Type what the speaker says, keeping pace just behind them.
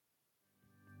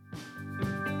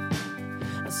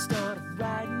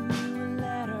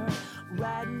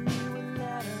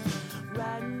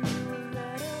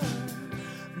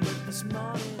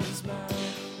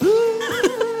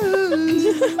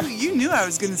You knew I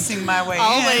was going to sing my way in.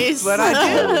 Always. That's what I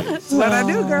do. That's what I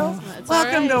do, girl. That's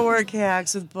Welcome all to Work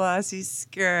Hacks with Bossy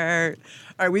Skirt.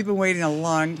 All right, we've been waiting a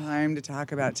long time to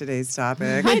talk about today's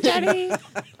topic. Hi, Jenny.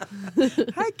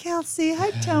 Hi, Kelsey.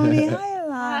 Hi, Tony. Hi,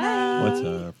 Alana.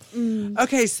 What's up?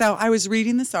 Okay, so I was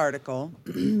reading this article,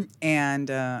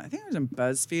 and I think it was in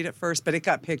BuzzFeed at first, but it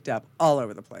got picked up all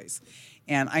over the place.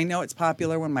 And I know it's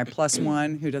popular when my plus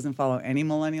one, who doesn't follow any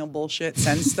millennial bullshit,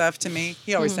 sends stuff to me.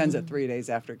 He always sends it 3 days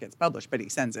after it gets published, but he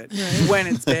sends it when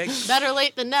it's big. Better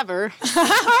late than never.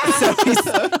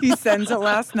 So he sends it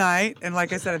last night. And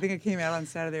like I said, I think it came out on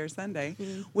Saturday or Sunday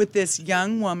with this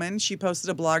young woman. She posted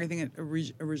a blog. I think it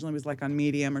originally was like on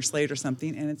Medium or Slate or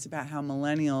something. And it's about how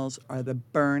millennials are the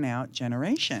burnout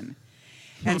generation.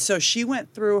 And so she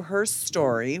went through her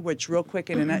story, which real quick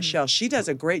in a nutshell, she does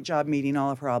a great job meeting all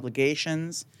of her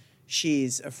obligations.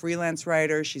 She's a freelance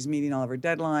writer. She's meeting all of her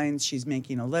deadlines. She's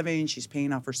making a living. She's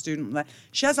paying off her student.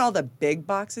 She has all the big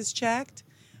boxes checked.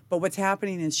 But what's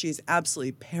happening is she's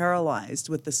absolutely paralyzed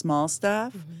with the small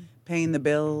stuff, paying the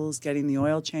bills, getting the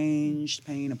oil changed,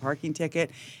 paying a parking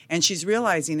ticket. And she's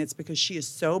realizing it's because she is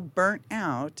so burnt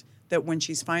out that when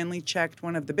she's finally checked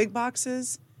one of the big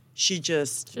boxes, she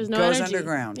just She has no goes energy.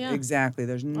 underground. Yeah. Exactly.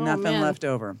 There's nothing man. left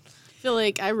over. I feel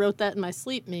like I wrote that in my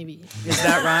sleep, maybe. Is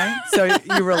that right? So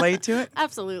you relate to it?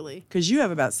 Absolutely. Because you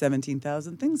have about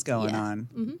 17,000 things going Yeah.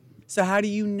 on. So how do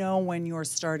you know when you're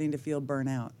starting to feel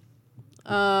burnout?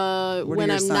 What are When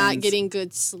your I'm not signs? getting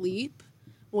good sleep,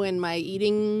 when my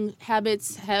eating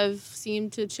habits have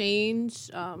seemed to change,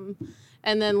 and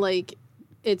then like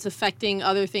it's affecting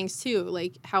other things too,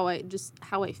 like how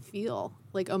I feel,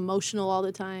 like emotional all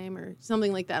the time or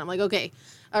something like that. I'm like, okay,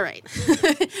 all right,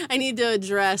 I need to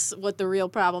address what the real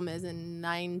problem is, and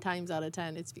 9 times out of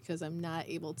 10, it's because I'm not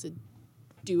able to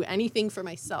do anything for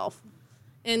myself.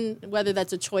 And whether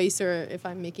that's a choice or if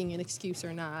I'm making an excuse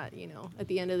or not, you know, at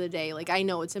the end of the day, like I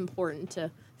know it's important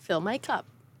to fill my cup.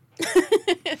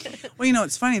 Well, you know,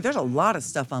 it's funny. There's a lot of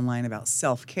stuff online about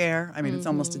self-care. I mean, it's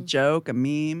almost a joke, a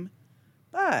meme.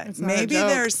 But It's not a maybe joke.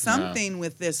 there's something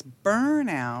with this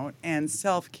burnout and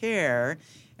self-care.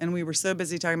 And we were so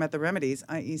busy talking about the remedies,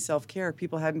 i.e. self-care,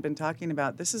 people hadn't been talking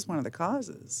about this is one of the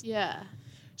causes. Yeah.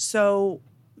 So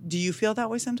do you feel that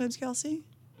way sometimes, Kelsey?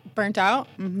 Burnt out?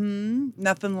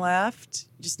 Nothing left?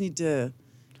 You just need to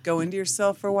go into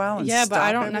yourself for a while and Yeah, stop but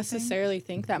I don't everything? necessarily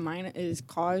think that mine is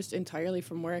caused entirely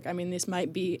from work. I mean, this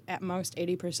might be at most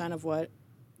 80% of what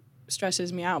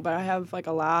stresses me out, but I have like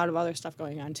a lot of other stuff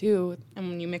going on too. And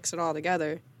when you mix it all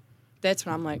together, that's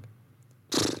when I'm like,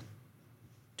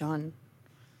 done.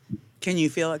 Can you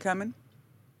feel it coming?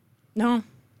 No,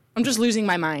 I'm just losing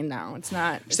my mind now. It's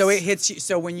not. So it hits you.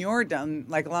 So when you're done,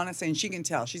 like Alana's saying, she can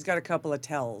tell. She's got a couple of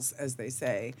tells, as they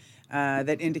say,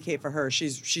 that indicate for her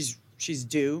she's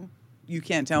due. You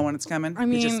can't tell when it's coming. I It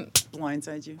mean- just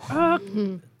blindsides you.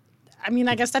 I mean,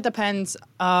 I guess that depends.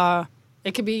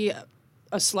 It could be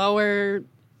a slower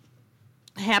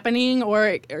happening, or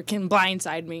it can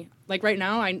blindside me. Like right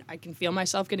now, I can feel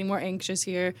myself getting more anxious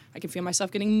here. I can feel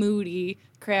myself getting moody,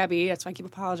 crabby. That's why I keep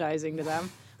apologizing to them.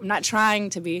 I'm not trying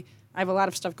to be. I have a lot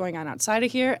of stuff going on outside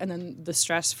of here, and then the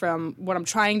stress from what I'm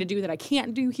trying to do that I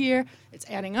can't do here, it's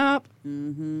adding up,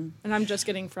 and I'm just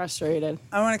getting frustrated.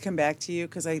 I want to come back to you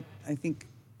because I think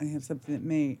I have something that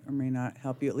may or may not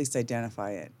help you at least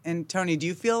identify it. And Tony, do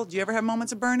you ever have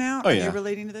moments of burnout? Oh, Are yeah. you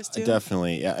relating to this too?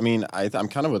 Definitely. Yeah. I mean, I'm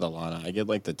kind of with Alana. I get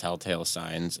like the telltale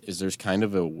signs is there's kind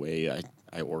of a way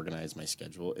I organize my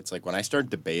schedule. It's like when I start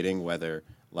debating whether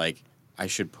like I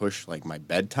should push like my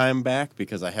bedtime back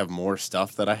because I have more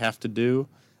stuff that I have to do,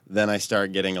 then I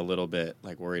start getting a little bit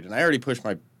like worried. And I already pushed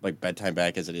my like bedtime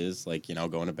back as it is, like, you know,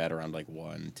 going to bed around like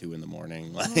 1, 2 in the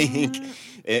morning. Like,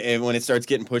 and when it starts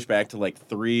getting pushed back to like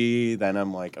 3, then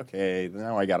I'm like, okay,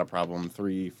 now I got a problem.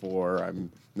 3, 4,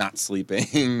 I'm not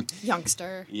sleeping.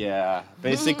 Youngster. Yeah.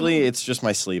 Basically, it's just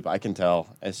my sleep. I can tell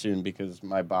as soon because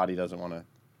my body doesn't want to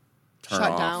turn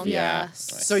Shut off. down, Yeah.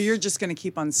 yes. So you're just going to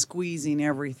keep on squeezing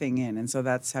everything in, and so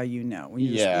that's how you know when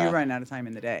Yeah. you run out of time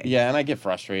in the day. Yeah, and I get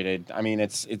frustrated. I mean,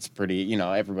 it's pretty, you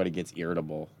know, everybody gets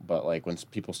irritable, but like when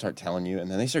people start telling you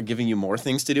and then they start giving you more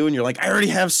things to do and you're like, I already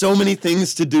have so many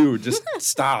things to do. Just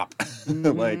stop.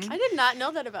 Like, I did not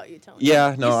know that about you, Tony.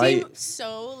 yeah, no, you seem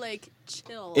so like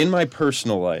chill. in my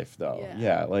personal life though. Yeah.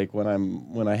 Yeah, like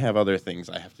when I have other things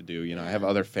I have to do, you know, I have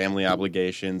other family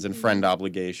obligations and friend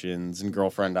obligations and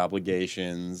girlfriend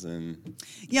obligations and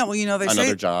Yeah, well, you know, they another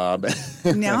say job.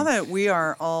 now that we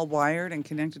are all wired and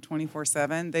connected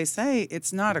 24/7, they say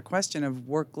it's not a question of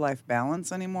work-life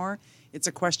balance anymore. It's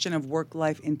a question of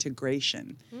work-life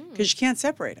integration because you can't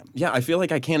separate them. Yeah, I feel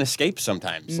like I can't escape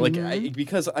sometimes.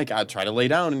 Because I try to lay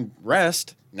down and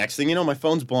rest. Next thing you know, my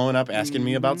phone's blowing up asking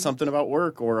me about something about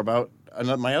work or about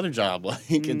my other job. Like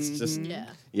it's just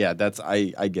that's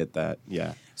I get that.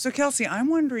 Yeah. So, Kelsey, I'm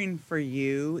wondering for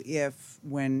you if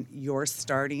when you're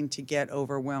starting to get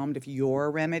overwhelmed, if your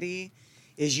remedy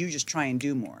is you just try and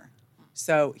do more.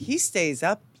 So he stays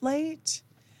up late,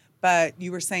 but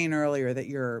you were saying earlier that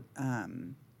you're,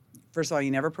 first of all,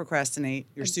 you never procrastinate.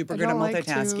 You're super good at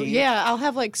multitasking. Yeah, I'll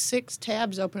have like 6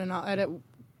 tabs open and I'll edit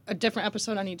a different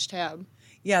episode on each tab.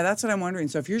 Yeah, that's what I'm wondering.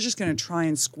 So if you're just going to try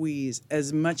and squeeze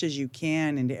as much as you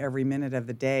can into every minute of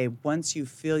the day, once you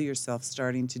feel yourself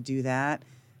starting to do that,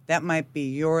 that might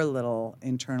be your little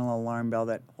internal alarm bell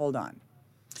that, hold on,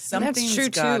 something's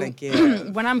got to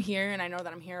give. When I'm here and I know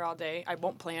that I'm here all day, I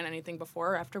won't plan anything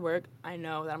before or after work. I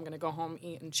know that I'm going to go home,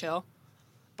 eat, and chill.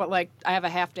 But, like, I have a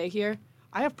half day here.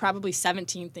 I have probably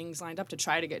 17 things lined up to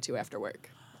try to get to after work.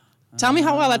 Tell me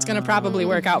how well that's going to probably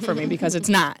work out for me because it's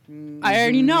not. I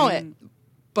already know it.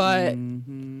 But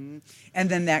and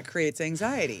then that creates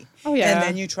anxiety. Oh, yeah. And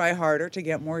then you try harder to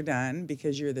get more done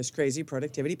because you're this crazy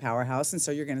productivity powerhouse, and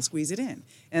so you're going to squeeze it in.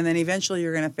 And then eventually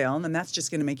you're going to fail, and then that's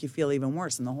just going to make you feel even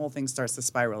worse, and the whole thing starts to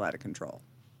spiral out of control.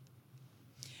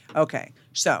 Okay,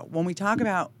 so when we talk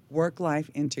about work-life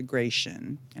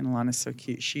integration, and Alana's so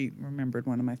cute, she remembered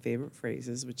one of my favorite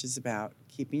phrases, which is about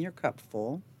keeping your cup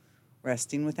full,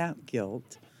 resting without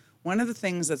guilt. One of the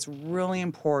things that's really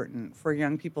important for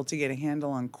young people to get a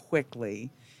handle on quickly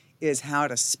is how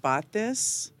to spot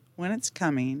this when it's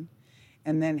coming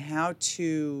and then how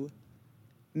to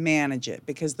manage it.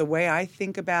 Because the way I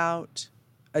think about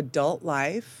adult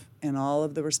life and all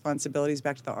of the responsibilities,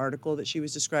 back to the article that she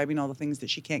was describing, all the things that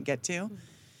she can't get to,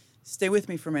 stay with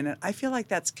me for a minute. I feel like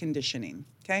that's conditioning,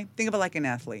 okay? Think of it like an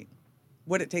athlete,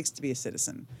 what it takes to be a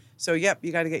citizen. So, yep,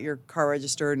 you got to get your car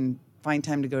registered and find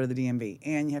time to go to the DMV,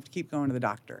 and you have to keep going to the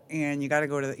doctor, and you got to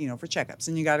go to, for checkups,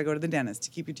 and you got to go to the dentist to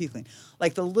keep your teeth clean.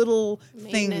 Like the little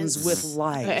things with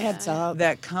life it adds up.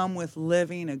 that come with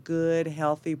living a good,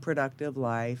 healthy, productive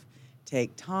life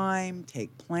take time,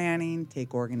 take planning,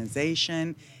 take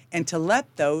organization, and to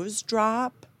let those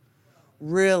drop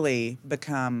really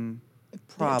become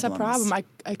problems. It's a problem.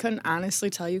 I couldn't honestly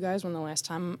tell you guys when the last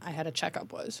time I had a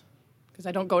checkup was. Because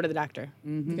I don't go to the doctor,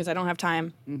 because I don't have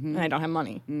time, and I don't have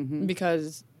money.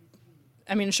 Because,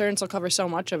 insurance will cover so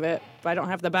much of it, but I don't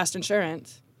have the best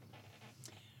insurance.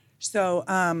 So,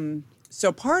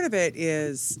 so part of it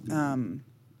is,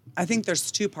 I think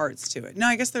there's 2 parts to it. No,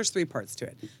 I guess there's 3 parts to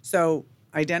it. So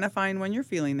identifying when you're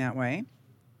feeling that way,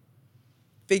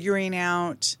 figuring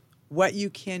out what you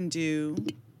can do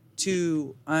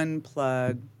to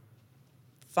unplug,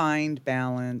 find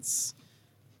balance,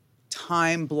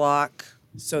 time block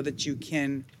so that you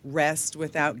can rest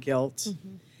without guilt.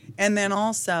 And then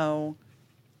also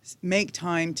make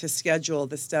time to schedule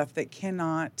the stuff that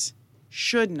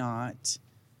should not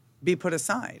be put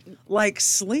aside, like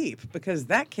sleep, because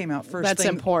that came out first. That's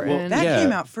important. Well, That yeah.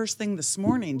 came out first thing this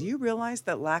morning. Do you realize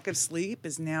that lack of sleep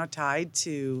is now tied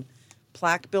to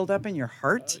plaque buildup in your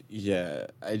heart? Yeah,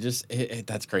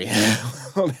 that's great.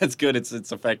 Well, that's good.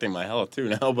 It's affecting my health too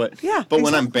now. But Yeah, but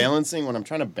when I'm exactly. when I'm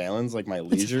trying to balance like my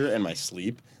leisure and my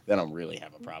sleep, then I'm really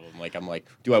have a problem. Like I'm like,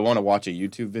 do I want to watch a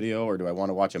YouTube video or do I want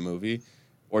to watch a movie,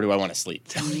 or do I want to sleep?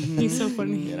 He's so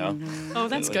funny. You know? Oh,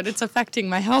 that's good. It's affecting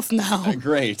my health now.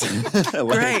 Great.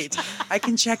 Great. I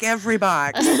can check every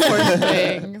box. Poor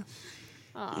thing.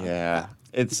 Yeah.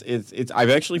 It's I've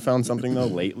actually found something though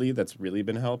lately that's really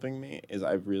been helping me is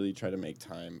I've really tried to make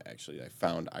time. Actually,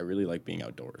 I really like being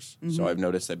outdoors. So I've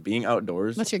noticed that being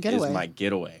outdoors That's your getaway. is my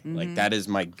getaway. Like that is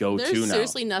my go-to There's now.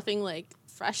 seriously nothing like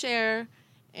fresh air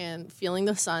and feeling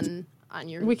the sun on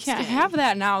your We can't skin. have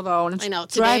that now, though, and it's I know,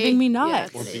 driving me today-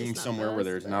 nuts. yeah, Or Today's being not somewhere the where best,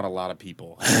 there's but- not a lot of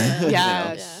people.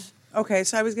 Yes. Okay,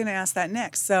 so I was going to ask that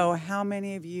next. So how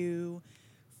many of you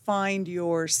find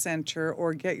your center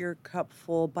or get your cup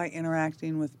full by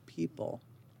interacting with people?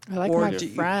 I like Or my do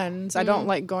you- friends. I don't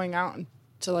like going out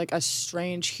to like a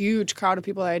strange, huge crowd of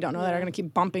people that I don't know that are going to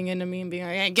keep bumping into me and being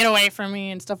like, hey, get away from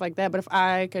me and stuff like that. But if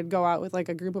I could go out with like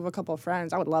a group of a couple of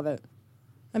friends, I would love it.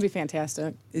 That'd be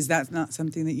fantastic. Is that not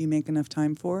something that you make enough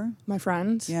time for? My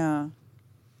friends? Yeah.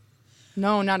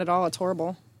 No, not at all. It's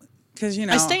horrible. Because,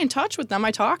 I stay in touch with them.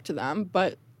 I talk to them,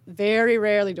 but very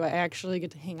rarely do I actually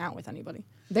get to hang out with anybody.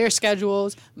 Their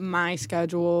schedules, my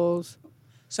schedules.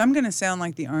 So I'm going to sound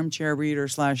like the armchair reader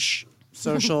 /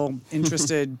 social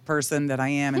interested person that I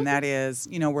am, and that is,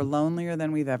 we're lonelier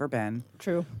than we've ever been.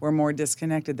 True. We're more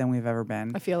disconnected than we've ever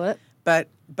been. I feel it. But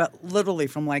literally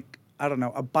from like I don't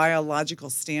know, a biological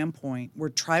standpoint, we're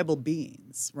tribal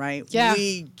beings, right? Yeah.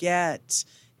 We get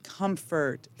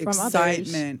comfort, From others.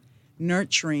 excitement,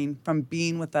 nurturing from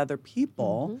being with other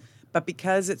people. Mm-hmm. But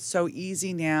because it's so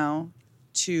easy now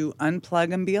to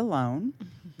unplug and be alone,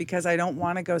 because I don't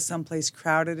want to go someplace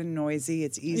crowded and noisy,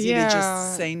 it's easy to Yeah.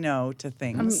 just say no to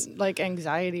things. Like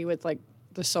anxiety with like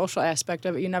the social aspect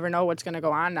of it. You never know what's going to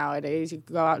go on nowadays. You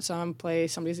could go out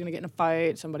someplace, somebody's going to get in a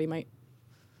fight, somebody might,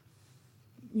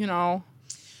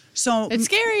 So It's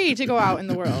scary to go out in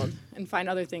the world and find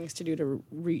other things to do to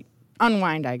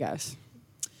unwind, I guess.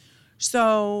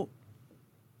 So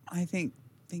I think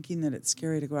thinking that it's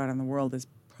scary to go out in the world is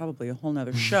probably a whole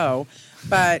nother show.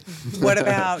 But what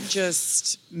about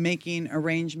just making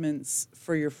arrangements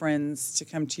for your friends to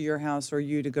come to your house or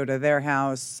you to go to their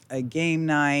house, a game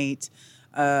night,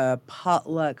 a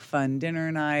potluck fun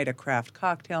dinner night, a craft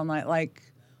cocktail night? Like,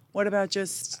 what about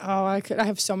just, Oh, I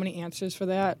have so many answers for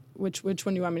that. Which one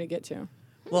do you want me to get to?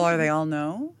 well, are they all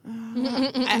no?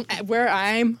 Where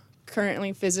I'm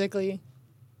currently physically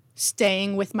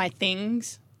staying with my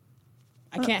things,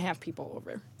 I can't have people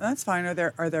over. That's fine.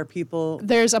 Are there people?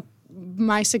 There's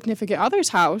my significant other's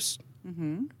house.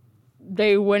 Mm-hmm.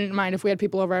 They wouldn't mind if we had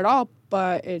people over at all,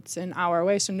 but it's an hour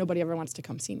away, so nobody ever wants to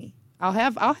come see me. I'll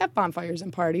have bonfires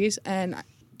and parties, and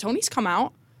Tony's come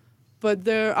out, but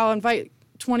I'll invite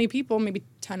 20 people, maybe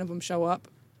 10 of them show up.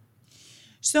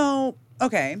 So,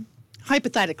 okay.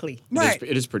 Hypothetically. Right.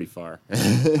 It is pretty far.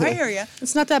 I hear you.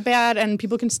 It's not that bad, and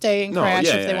people can stay and No, crash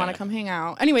yeah, if they yeah, want to yeah. come hang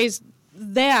out. Anyways,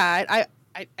 I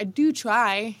do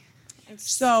try.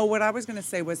 So what I was going to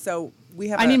say was, so we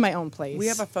have. I need my own place. We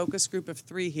have a focus group of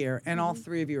 3 here, and all Mm-hmm.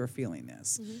 3 of you are feeling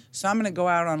this. So I'm going to go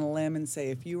out on a limb and say,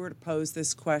 if you were to pose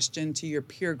this question to your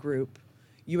peer group,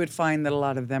 you would find that a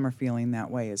lot of them are feeling that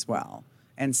way as well.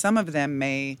 And some of them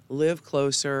may live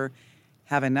closer,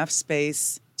 have enough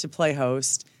space to play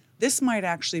host. This might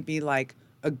actually be like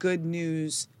a good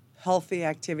news, healthy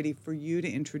activity for you to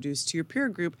introduce to your peer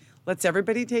group. Let's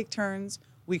everybody take turns.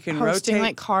 We can hosting rotate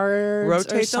like cards or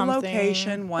rotate the something.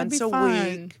 location That'd once be a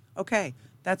fun. week. Okay,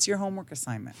 that's your homework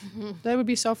assignment. That would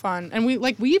be so fun. And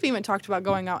we've even talked about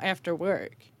going out after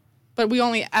work, but we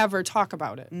only ever talk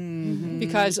about it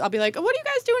because I'll be like, "What are you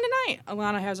guys doing tonight?"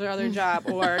 Alana has her other job,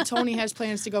 or Tony has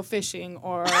plans to go fishing,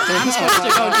 or I'm supposed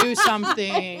to go do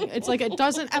something. It's like it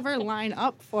doesn't ever line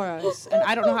up for us, and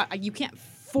I don't know how you can't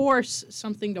force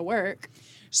something to work.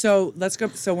 So let's go.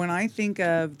 So when I think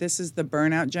of this is the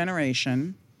burnout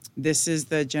generation, this is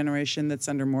the generation that's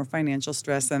under more financial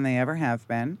stress than they ever have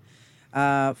been.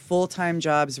 Full-time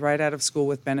jobs right out of school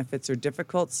with benefits are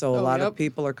difficult, so a lot of yep.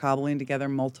 people are cobbling together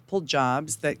multiple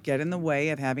jobs that get in the way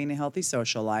of having a healthy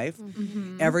social life.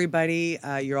 Everybody,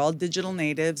 you're all digital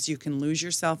natives. You can lose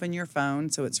yourself in your phone,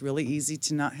 so it's really easy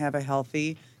to not have a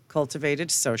healthy,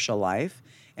 cultivated social life.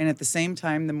 And at the same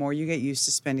time, the more you get used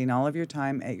to spending all of your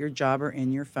time at your job or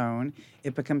in your phone,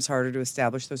 it becomes harder to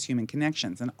establish those human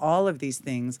connections. And all of these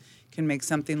things can make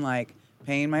something like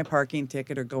paying my parking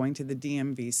ticket or going to the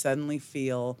DMV suddenly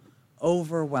feel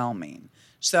overwhelming.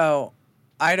 So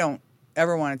I don't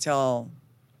ever want to tell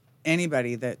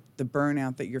anybody that the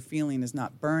burnout that you're feeling is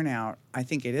not burnout. I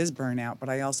think it is burnout, but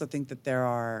I also think that there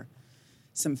are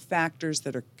some factors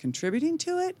that are contributing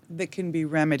to it that can be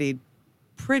remedied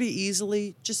pretty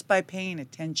easily just by paying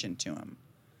attention to them.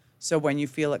 So when you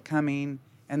feel it coming,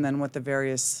 and then what the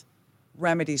various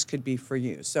remedies could be for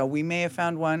you. So we may have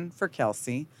found one for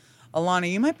Kelsey.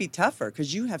 Alana, you might be tougher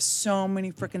because you have so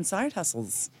many freaking side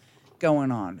hustles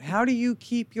going on. How do you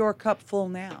keep your cup full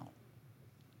now?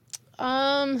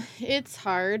 It's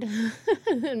hard.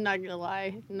 I'm not gonna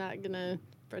lie. I'm not gonna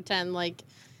pretend like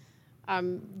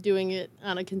I'm doing it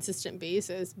on a consistent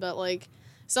basis. But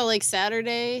so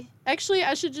Saturday, actually,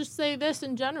 I should just say this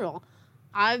in general.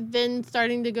 I've been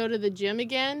starting to go to the gym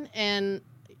again, and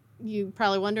you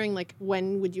probably wondering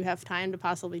when would you have time to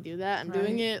possibly do that? I'm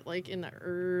doing it in the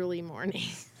early morning.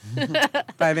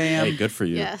 5 a.m. Hey, good for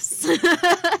you. Yes.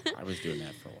 I was doing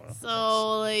that for a while.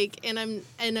 So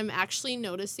and I'm actually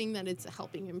noticing that it's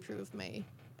helping improve my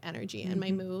energy and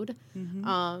my mood.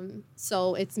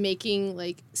 So it's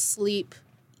making sleep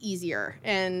easier,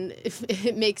 and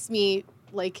it makes me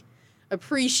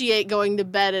appreciate going to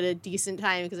bed at a decent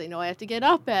time because I know I have to get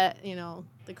up at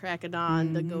the crack of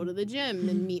dawn to go to the gym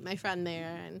and meet my friend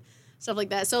there and stuff like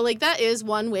that. So that is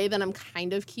one way that I'm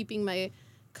kind of keeping my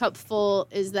cup full,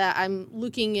 is that I'm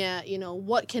looking at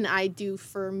what can I do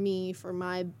for me, for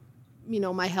my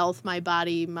my health, my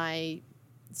body, my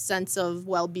sense of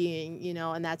well-being,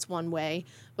 and that's one way.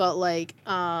 But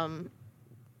I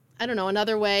don't know,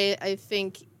 another way I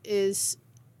think is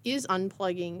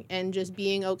unplugging and just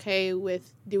being okay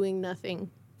with doing nothing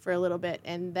for a little bit,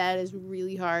 and that is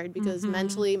really hard because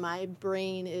mentally my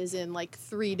brain is in like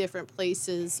 3 different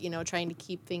places, trying to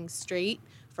keep things straight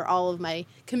for all of my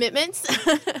commitments.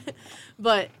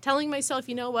 But telling myself,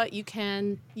 you know what, you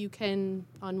can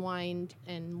unwind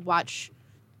and watch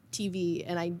TV,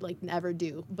 and I like never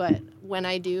do, but when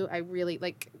I do, I really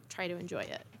like try to enjoy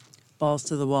it. Balls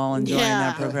to the wall, enjoying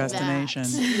that procrastination.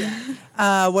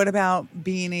 What about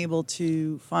being able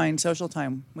to find social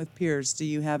time with peers? Do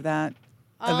you have that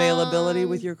availability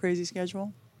with your crazy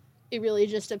schedule? It really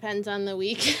just depends on the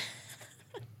week.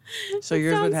 So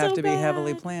yours would have to be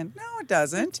heavily planned. No, it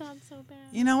doesn't. Sounds so bad.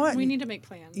 You know what? We need to make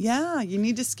plans. Yeah, you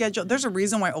need to schedule. There's a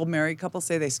reason why old married couples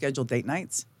say they schedule date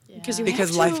nights. Yeah.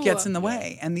 Because life gets in the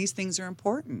way, and these things are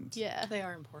important. Yeah. They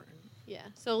are important. Yeah.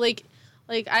 So like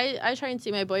I try and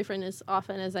see my boyfriend as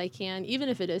often as I can, even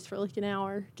if it is for like an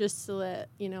hour, just so that,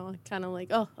 kind of like,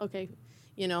 oh, okay,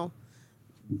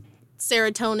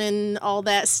 serotonin, all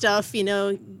that stuff,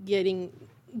 getting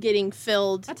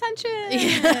filled. Attention.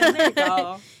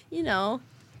 There you go.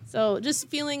 So just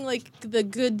feeling like the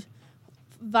good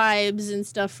vibes and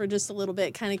stuff for just a little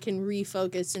bit kind of can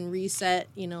refocus and reset,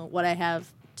 what I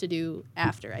have to do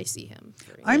after I see him.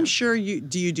 I'm sure you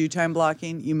do time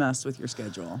blocking? You must with your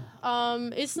schedule.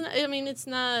 It's not, it's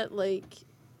not like,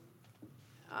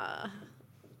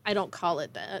 I don't call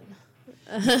it that.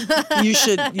 You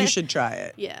should try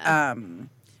it. Yeah.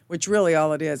 Which really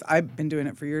all it is. I've been doing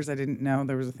it for years. I didn't know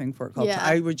there was a thing for it called. Yeah.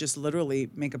 I would just literally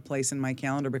make a place in my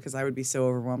calendar because I would be so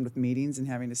overwhelmed with meetings and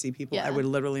having to see people. Yeah. I would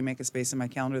literally make a space in my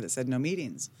calendar that said no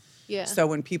meetings. Yeah. So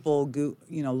when people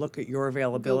look at your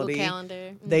availability, Google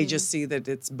Calendar. they just see that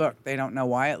it's booked. They don't know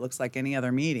why. It looks like any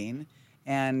other meeting.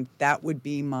 And that would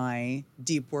be my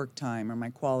deep work time or my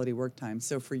quality work time.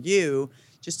 So for you,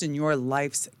 just in your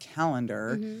life's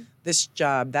calendar, this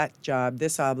job,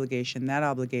 this obligation, that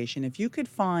obligation, if you could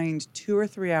find 2 or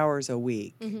 3 hours a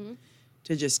week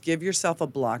to just give yourself a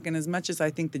block, and as much as I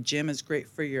think the gym is great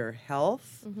for your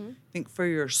health, I think for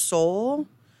your soul,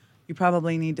 you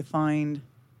probably need to find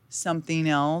something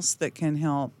else that can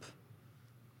help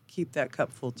keep that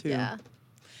cup full too. Yeah.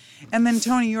 And then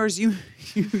Tony, yours,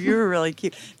 you're really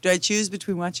cute. Do I choose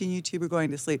between watching YouTube or going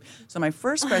to sleep? So my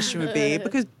first question would be,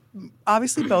 because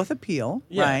obviously both appeal,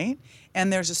 right?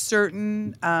 And there's a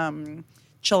certain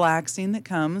chillaxing that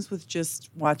comes with just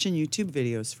watching YouTube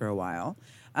videos for a while.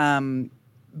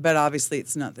 But obviously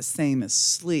it's not the same as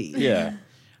sleep. Yeah.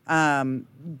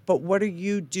 But what do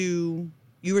you do?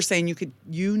 You were saying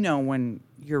when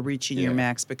you're reaching your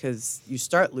max because you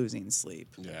start losing sleep.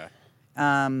 Yeah.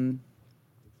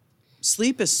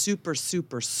 Sleep is super,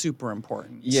 super, super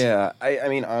important. Yeah, I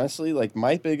mean, honestly, like,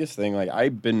 my biggest thing, like,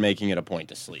 I've been making it a point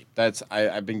to sleep.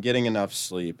 I've been getting enough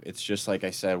sleep. It's just, like I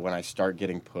said, when I start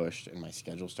getting pushed and my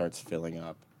schedule starts filling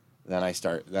up, then I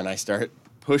start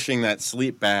pushing that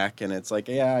sleep back, and it's like,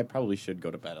 yeah, I probably should go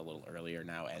to bed a little earlier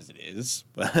now as it is,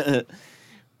 but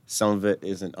some of it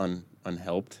isn't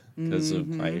unhelped because of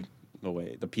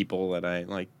the people that I,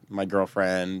 like, my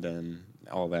girlfriend and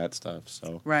all that stuff,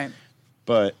 so. Right.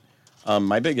 But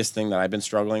my biggest thing that I've been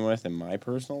struggling with in my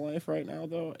personal life right now,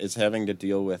 though, is having to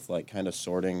deal with, like, kind of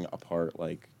sorting apart,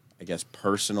 like, I guess,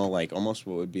 personal, like, almost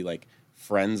what would be, like,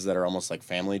 friends that are almost like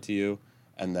family to you,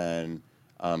 and then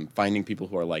finding people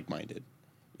who are like-minded,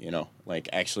 like,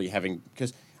 actually having,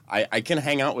 because I can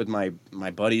hang out with my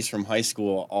buddies from high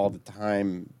school all the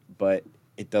time, but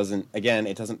it doesn't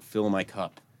fill my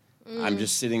cup. I'm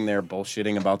just sitting there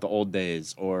bullshitting about the old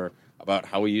days, or about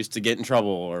how we used to get in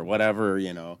trouble or whatever,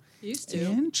 Used to.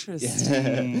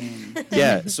 Interesting.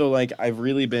 Yeah, so, like, I've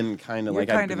really been kind of You're like...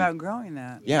 kind of outgrowing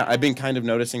that. Yeah, I've been kind of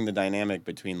noticing the dynamic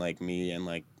between, like, me and,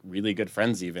 like, really good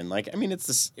friends even. Like, I mean,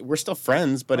 we're still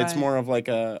friends, but it's Right. more of like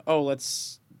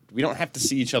we don't have to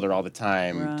see each other all the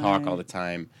time, talk all the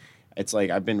time. It's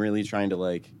like I've been really trying to,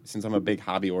 like, since I'm a big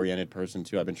hobby-oriented person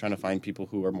too, I've been trying to find people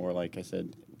who are more, like I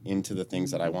said, into the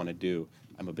things that I want to do.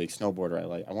 I'm a big snowboarder.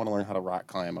 I want to learn how to rock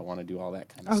climb. I want to do all that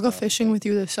kind of I'll stuff. go fishing with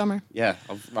you this summer. Yeah,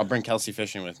 I'll bring Kelsey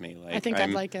fishing with me. Like, I think I'd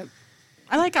like it.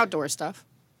 I like outdoor stuff.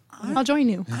 I'll join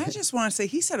you. I just want to say,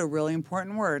 he said a really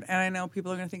important word, and I know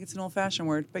people are going to think it's an old-fashioned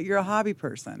word, but you're a hobby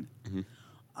person. Mm-hmm.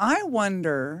 I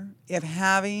wonder if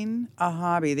having a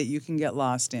hobby that you can get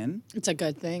lost in It's a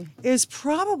good thing. is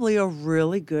probably a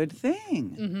really good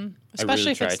thing. Mm-hmm.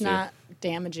 Especially if try it's to. not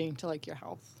damaging to, like, your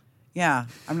health. Yeah,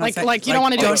 I'm not saying, Like you don't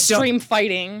want to do extreme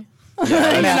fighting.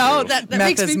 That Meth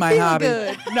makes is me my feel hobby.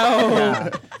 good.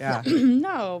 No, Yeah,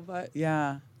 no, but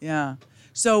yeah.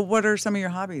 So what are some of your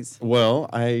hobbies? Well,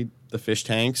 I the fish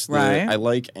tanks. Right. I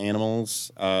like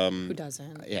animals. Who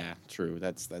doesn't? Yeah, true.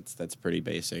 That's pretty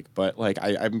basic. But like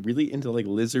I'm really into like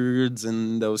lizards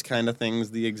and those kind of things,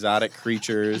 the exotic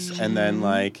creatures, and then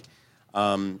like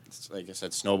I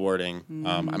said, snowboarding.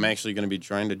 I'm actually going to be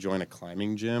trying to join a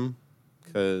climbing gym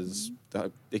because the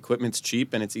equipment's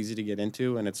cheap and it's easy to get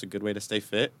into and it's a good way to stay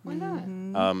fit. Why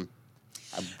not?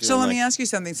 So let me ask you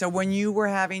something. So when you were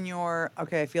having your,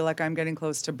 okay, I feel like I'm getting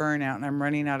close to burnout and I'm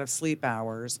running out of sleep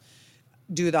hours,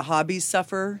 do the hobbies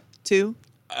suffer too?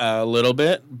 A little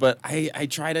bit, but I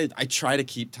try to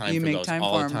keep time You for make those time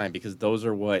all for the 'em. time because those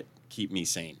are what keep me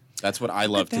sane. That's what I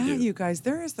love to Look at do. that, you guys.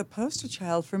 There is the poster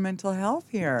child for mental health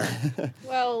here.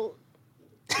 Well,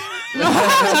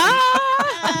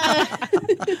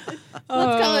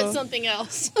 let's call it something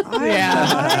else. Yeah. I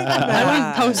like I that.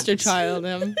 wouldn't poster child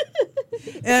him.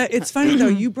 It's funny though.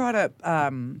 You brought up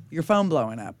your phone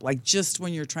blowing up, like just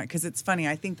when you're trying. Because it's funny.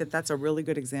 I think that that's a really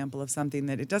good example of something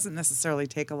that it doesn't necessarily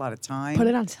take a lot of time. Put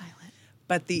it on silent.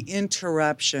 But the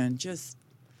interruption just.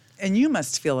 And you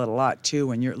must feel it a lot too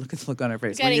when you're look on her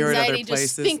face Got when you're in other anxiety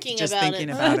just places, thinking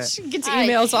about it. She gets I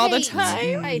emails all the hate-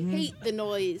 time. I hate the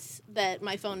noise that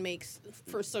my phone makes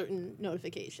for certain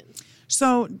notifications.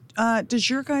 So, does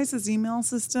your guys' email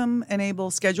system enable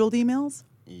scheduled emails?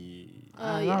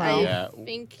 Yeah,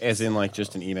 think as in like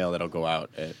just an email that'll go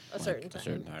out at A certain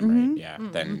time. right? Yeah,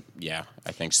 then yeah,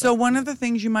 I think so. So one of the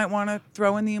things you might want to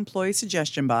throw in the employee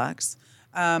suggestion box,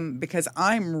 because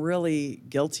I'm really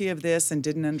guilty of this and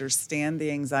didn't understand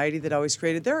the anxiety that I always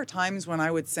created. There are times when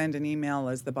I would send an email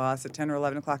as the boss at 10 or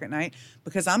 11 o'clock at night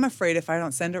because I'm afraid if I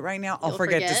don't send it right now, I'll You'll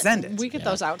forget to forget. send it. We get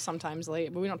those out sometimes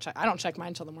late, but we don't check. I don't check mine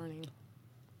until the morning.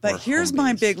 But Or here's home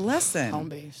my base. big lesson. Home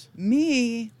base.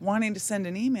 Me wanting to send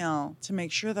an email to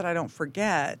make sure that I don't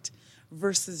forget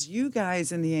versus you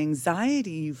guys and the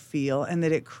anxiety you feel and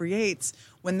that it creates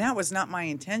when that was not my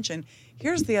intention.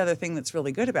 Here's the other thing that's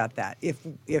really good about that.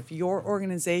 If your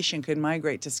organization could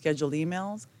migrate to scheduled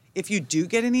emails, if you do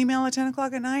get an email at 10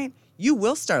 o'clock at night, you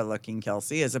will start looking,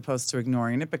 Kelsey, as opposed to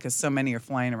ignoring it because so many are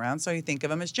flying around, so you think of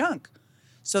them as junk.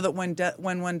 So that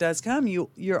when one does come,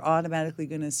 you're automatically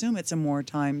going to assume it's a more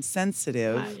time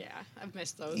sensitive. Yeah, I've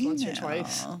missed those once or email.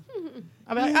 twice. I'll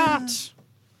be like,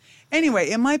 Anyway,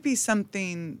 it might be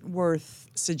something worth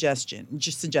suggesting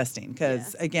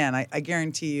because again, I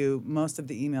guarantee you most of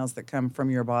the emails that come from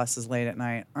your bosses late at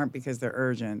night aren't because they're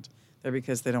urgent. They're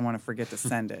because they don't want to forget to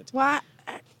send it. well,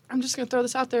 I'm just going to throw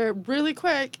this out there really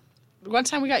quick. One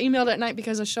time we got emailed at night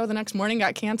because a show the next morning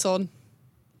got canceled.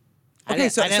 Okay,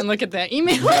 I didn't look at that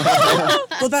email.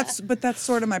 Well, that's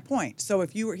sort of my point. So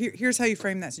if you were here's how you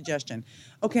frame that suggestion.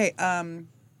 Okay,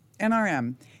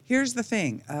 NRM. Here's the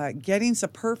thing: getting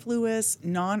superfluous,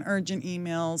 non-urgent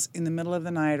emails in the middle of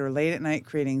the night or late at night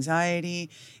create anxiety,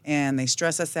 and they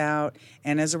stress us out.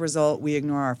 And as a result, we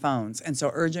ignore our phones. And so,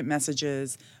 urgent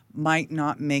messages might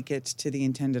not make it to the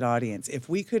intended audience. If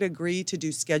we could agree to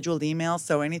do scheduled emails,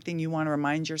 so anything you want to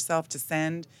remind yourself to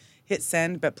send, hit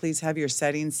send, but please have your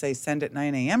settings say send at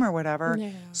 9 a.m. or whatever.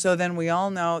 Yeah. So then we all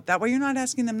know. That way you're not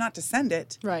asking them not to send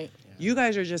it. Right. You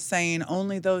guys are just saying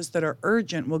only those that are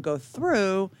urgent will go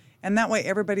through, and that way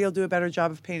everybody will do a better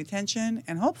job of paying attention.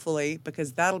 And hopefully,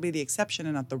 because that'll be the exception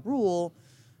and not the rule,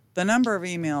 the number of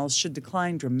emails should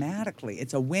decline dramatically.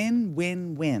 It's a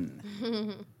win-win-win.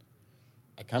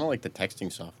 I kind of like the texting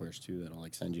softwares too. That'll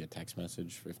like send you a text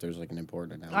message if there's like an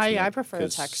important announcement. I prefer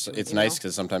 'Cause text to It's email. nice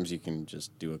because sometimes you can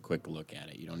just do a quick look at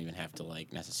it. You don't even have to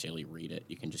like necessarily read it.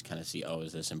 You can just kind of see, oh,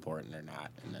 is this important or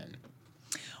not, and then.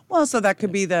 Well, so that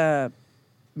could be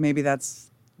maybe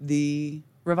that's the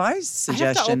revised I suggestion.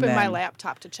 have to open my then.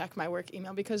 laptop to check my work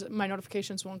email because my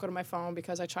notifications won't go to my phone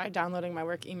because I tried downloading my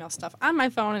work email stuff on my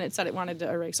phone and it said it wanted to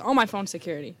erase all my phone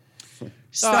security.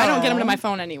 So I don't get them to my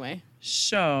phone anyway.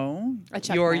 So, I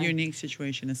check your mine. unique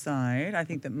situation aside, I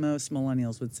think that most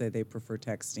millennials would say they prefer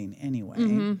texting anyway.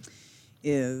 Mm-hmm.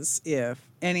 Is if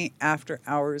any after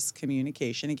hours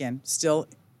communication, again, still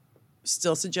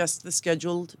suggest the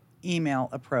scheduled email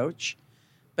approach,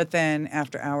 but then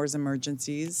after hours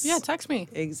emergencies. Yeah, text me.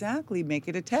 Exactly. Make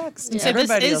it a text. And say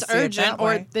Everybody this will is see it urgent that or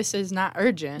way. this is not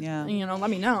urgent. Yeah. You know, let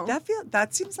me know.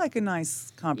 That seems like a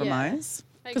nice compromise.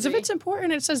 Because if it's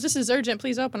important, it says this is urgent,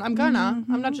 please open. I'm gonna.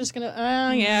 I'm not just gonna.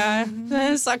 Oh yeah,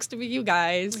 it sucks to be you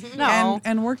guys. No.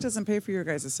 And work doesn't pay for your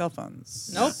guys' cell phones.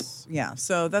 Nope. Yeah,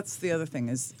 so that's the other thing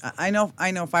is I know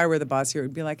if I were the boss here, it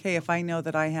would be like, hey, if I know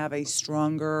that I have a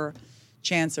stronger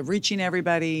chance of reaching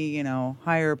everybody,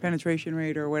 higher penetration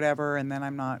rate or whatever, and then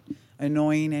I'm not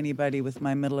annoying anybody with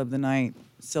my middle of the night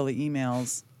silly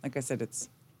emails. Like I said, it's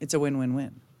a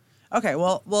win-win-win. Okay,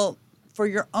 well, for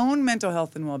your own mental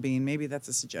health and well-being, maybe that's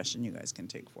a suggestion you guys can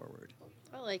take forward.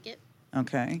 I like it.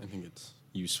 Okay. I think it's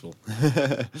useful.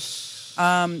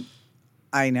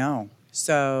 I know.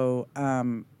 So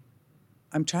I'm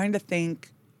trying to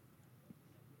think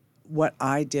what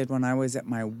I did when I was at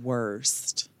my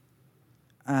worst.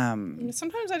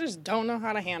 Sometimes I just don't know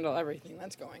how to handle everything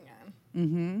that's going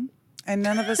on. And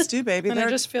none of us do, baby. And I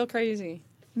just feel crazy.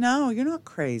 No, you're not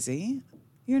crazy.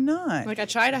 You're not. Like, I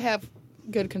try to have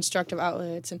good constructive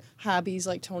outlets and hobbies,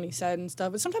 like Tony said, and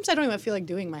stuff. But sometimes I don't even feel like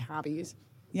doing my hobbies.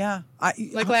 Yeah.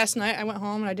 Like last night, I went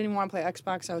home and I didn't even want to play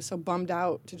Xbox. I was so bummed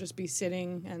out to just be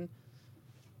sitting, and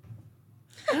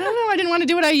I don't know. I didn't want to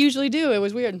do what I usually do. It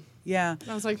was weird. Yeah.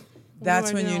 I was like,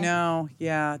 That's when you know.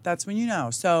 Yeah, that's when you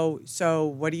know. So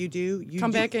what do? You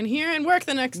come back in here and work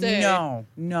the next day.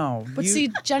 No. But see,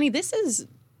 Jenny, this is,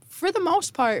 for the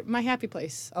most part, my happy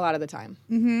place a lot of the time.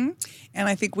 And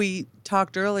I think we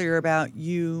talked earlier about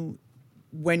you,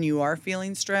 when you are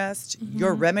feeling stressed,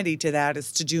 your remedy to that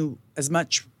is to do as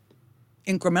much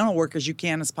incremental work as you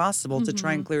can as possible to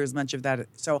try and clear as much of that.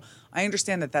 So I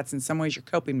understand that that's in some ways your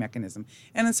coping mechanism.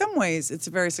 And in some ways, it's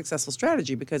a very successful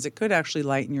strategy because it could actually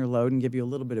lighten your load and give you a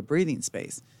little bit of breathing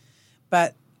space.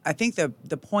 But I think the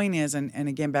point is, and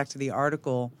again, back to the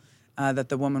article that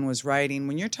the woman was writing,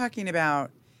 when you're talking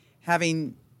about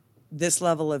having this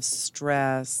level of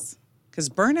stress, because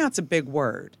burnout's a big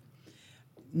word,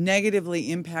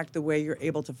 negatively impact the way you're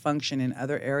able to function in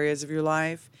other areas of your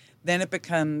life, then it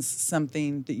becomes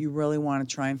something that you really want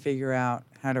to try and figure out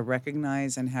how to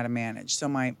recognize and how to manage. So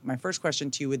my first question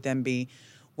to you would then be,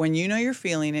 when you know you're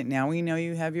feeling it, now we know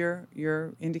you have your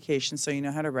indications, so you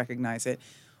know how to recognize it.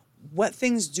 What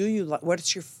things do you like?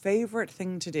 What's your favorite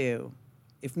thing to do?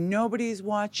 If nobody's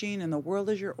watching and the world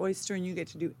is your oyster and you get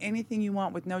to do anything you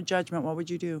want with no judgment, what would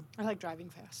you do? I like driving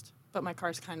fast, but my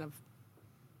car's kind of...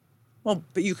 Well,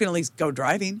 but you can at least go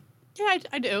driving. Yeah,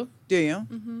 I do. Do you?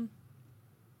 Mm-hmm.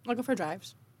 I'll go for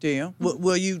drives. Do you? Mm-hmm.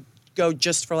 Will you go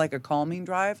just for like a calming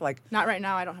drive? Like, Not right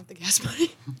now. I don't have the gas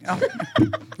money.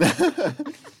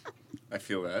 I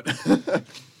feel that.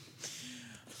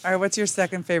 All right, what's your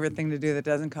second favorite thing to do that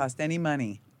doesn't cost any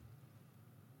money?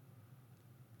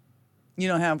 You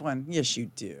don't have one? Yes,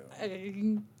 you do.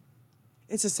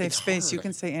 It's a safe space. You hard.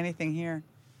 can say anything here.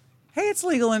 Hey, it's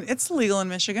legal in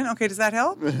Michigan. Okay, does that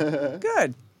help?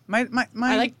 Good. My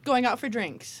I like going out for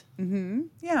drinks.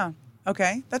 yeah.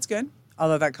 Okay, that's good.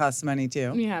 Although that costs money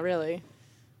too. Yeah, really.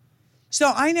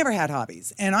 So I never had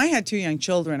hobbies, and I had 2 young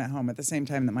children at home at the same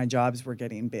time that my jobs were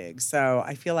getting big. So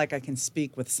I feel like I can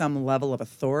speak with some level of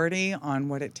authority on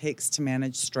what it takes to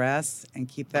manage stress and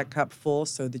keep that cup full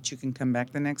so that you can come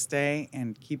back the next day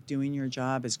and keep doing your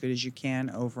job as good as you can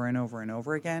over and over and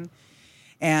over again.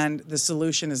 And the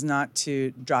solution is not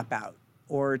to drop out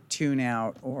or tune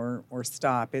out or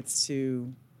stop. It's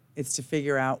to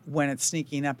figure out when it's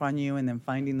sneaking up on you and then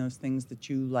finding those things that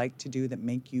you like to do that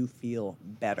make you feel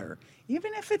better.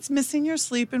 Even if it's missing your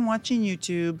sleep and watching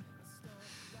YouTube,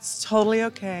 it's totally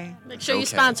okay. Make sure you Okay.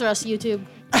 sponsor us, YouTube.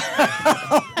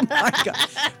 My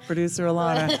God. Producer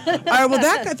Alana. All right, well,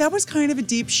 that was kind of a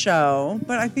deep show,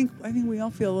 but I think we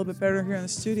all feel a little bit better here in the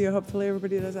studio. Hopefully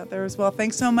everybody does out there as well.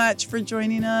 Thanks so much for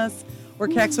joining us. We're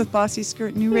Kex with Bossy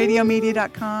Skirt,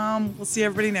 newradiomedia.com. We'll see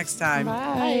everybody next time. Bye.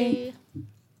 Bye.